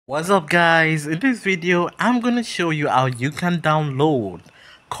What's up guys, in this video I'm gonna show you how you can download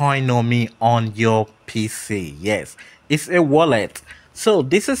Coinomi on your PC. Yes, it's a wallet. So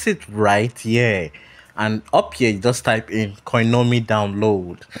this is it right here, and up here you just type in Coinomi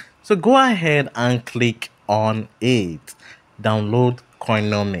download. So go ahead and click on it, download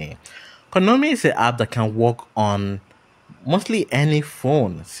Coinomi. Coinomi is an app that can work on mostly any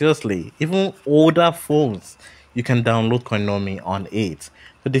phone. Seriously, even older phones, you can download Coinomi on it.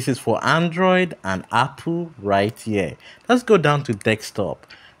 So this is for Android and Apple right here. Let's go down to desktop.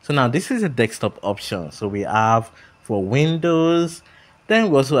 So now this is a desktop option. So we have for Windows,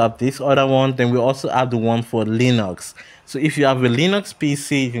 then we also have this other one, then we also have the one for Linux. So if you have a Linux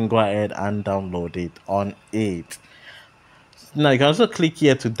PC, you can go ahead and download it on it. Now you can also click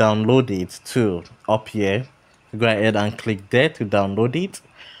here to download it too. Up here, go ahead and click there to download it.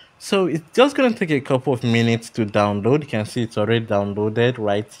 So it's just going to take a couple of minutes to download. You can see it's already downloaded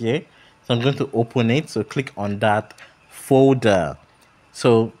right here. So I'm going to open it. So click on that folder.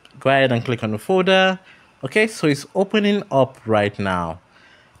 So go ahead and click on the folder. Okay, so it's opening up right now.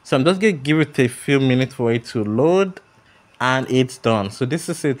 So I'm just going to give it a few minutes for it to load, and it's done. So this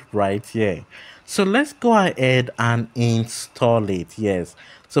is it right here. So let's go ahead and install it. Yes,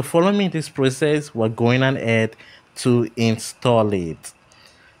 so follow me in this process. We're going ahead to install it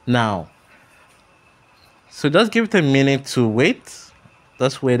now. So just give it a minute to wait.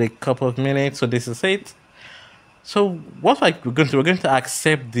 Just wait a couple of minutes. So this is it. So what we're going to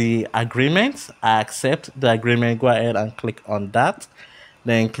accept the agreement. I accept the agreement. Go ahead and click on that,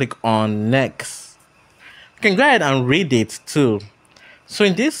 then click on next. You can go ahead and read it too. So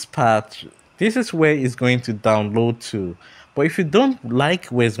in this part, this is where it's going to download to. But if you don't like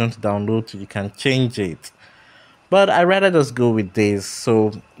where it's going to download to, you can change it. But I rather just go with this.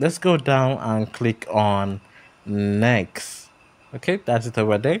 So let's go down and click on next. Okay, that's it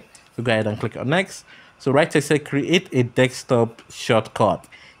over there. So go ahead and click on next. So right here, say create a desktop shortcut.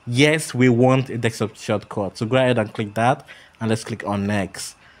 Yes, we want a desktop shortcut. So go ahead and click that, and let's click on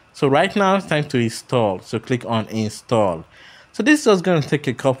next. So right now it's time to install. So click on install. So this is just going to take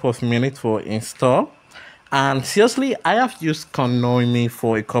a couple of minutes for install. And seriously, I have used Coinomi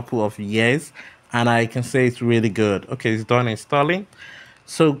for a couple of years, and I can say it's really good. Okay, it's done installing.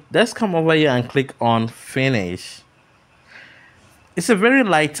 So let's come over here and click on finish. It's a very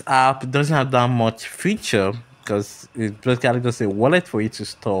light app. It doesn't have that much feature because it's basically just a wallet for you to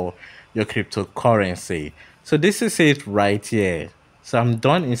store your cryptocurrency. So this is it right here. So I'm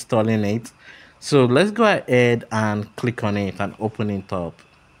done installing it. So let's go ahead and click on it and open it up.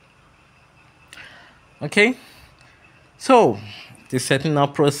 Okay, so the setting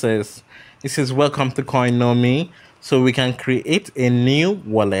up process. This is welcome to Coinomi. So we can create a new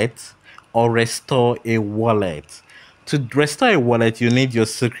wallet or restore a wallet. To restore a wallet, you need your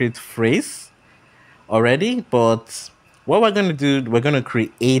secret phrase already, but what we're going to do, we're going to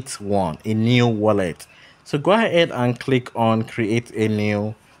create a new wallet. So go ahead and click on create a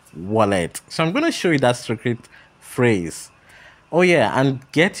new wallet. So I'm going to show you that secret phrase. Oh yeah, and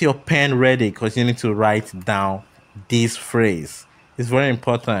get your pen ready because you need to write down this phrase. It's very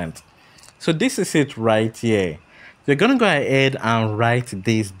important. So this is it right here. You're going to go ahead and write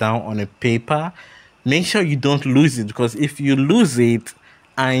this down on a paper. Make sure you don't lose it, because if you lose it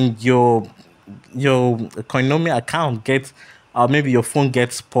and your Coinomi account gets, maybe your phone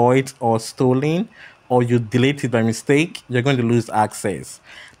gets spoiled or stolen, or you delete it by mistake, you're going to lose access.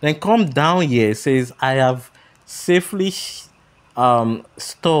 Then come down here. It says I have safely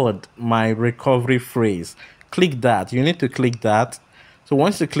stored my recovery phrase. Click that. You need to click that. So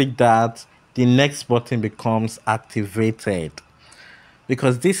once you click that, the next button becomes activated,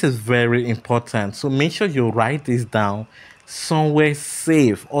 because this is very important. So make sure you write this down somewhere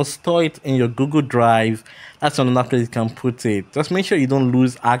safe or store it in your Google Drive. That's another place you can put it. Just make sure you don't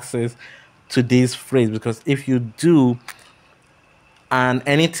lose access to this phrase, because if you do and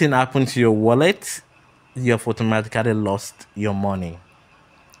anything happens to your wallet, you have automatically lost your money.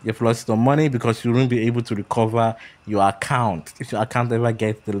 You've lost your money because you won't be able to recover your account. If your account ever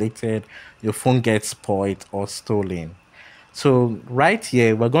gets deleted, your phone gets spoiled or stolen. So right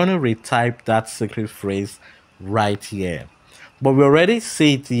here, we're going to retype that secret phrase right here. But we already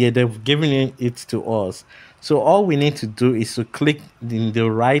see it here. They've given it to us. So all we need to do is to click in the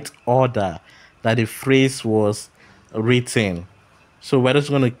right order that the phrase was written. So we're just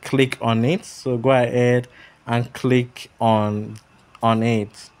going to click on it. So go ahead and click on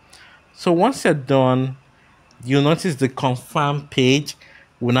it. So once you're done, you'll notice the confirm page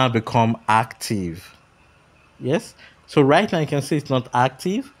will now become active. Yes. So right now you can see it's not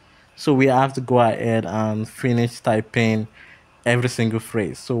active. So we have to go ahead and finish typing every single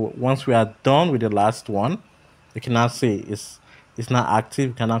phrase. So once we are done with the last one, you can now see it's not active.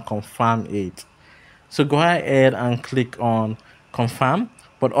 You cannot confirm it. So go ahead and click on confirm,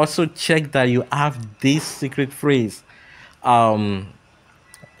 but also check that you have this secret phrase um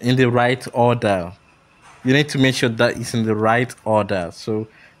in the right order. You need to make sure that it's in the right order. So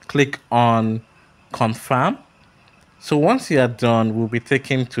click on confirm. So once you are done, we'll be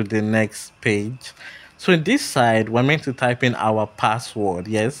taken to the next page. So in this side, we're meant to type in our password.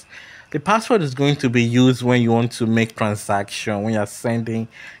 Yes, the password is going to be used when you want to make transaction, when you're sending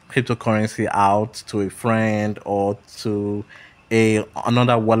cryptocurrency out to a friend or to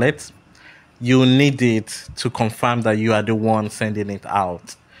another wallet. You need it to confirm that you are the one sending it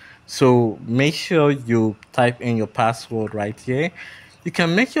out. So make sure you type in your password right here. You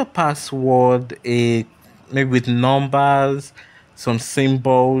can make your password a maybe with numbers, some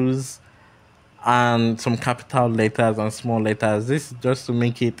symbols, and some capital letters and small letters. This is just to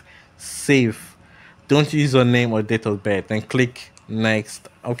make it safe. Don't use your name or date of birth. Then click next.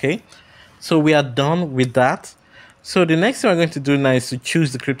 Okay. So we are done with that. So the next thing we're going to do now is to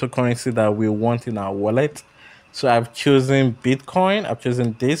choose the cryptocurrency that we want in our wallet. So I've chosen Bitcoin. I've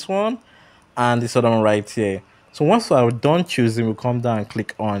chosen this one and this other one right here. So once we're done choosing, we'll come down and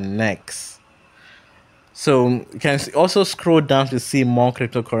click on next. So you can also scroll down to see more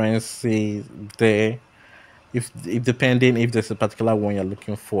cryptocurrency there, if depending if there's a particular one you're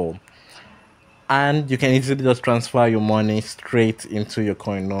looking for. And you can easily just transfer your money straight into your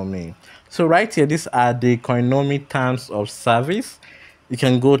Coinomi. So right here, these are the Coinomi terms of service. You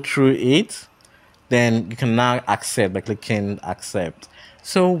can go through it, then you can now accept by clicking accept.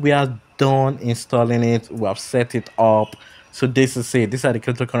 So we are done installing it. We have set it up. So this is it. These are the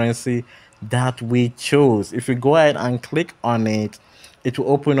cryptocurrency that we chose. If you go ahead and click on it, it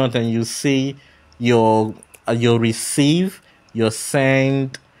will open up and you see your receive, your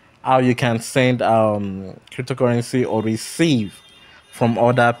send, how you can send cryptocurrency or receive from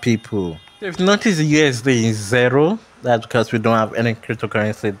other people. If you notice the USD is zero, that's because we don't have any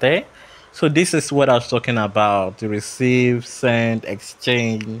cryptocurrency there. So this is what I was talking about, the receive, send,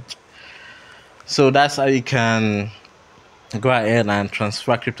 exchange. So that's how you can go ahead and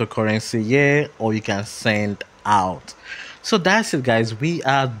transfer cryptocurrency here, or you can send out. So that's it, guys. We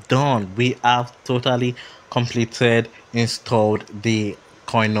are done. We have totally completed, installed the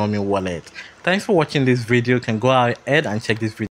Coinomi wallet. Thanks for watching this video. You can go ahead and check this video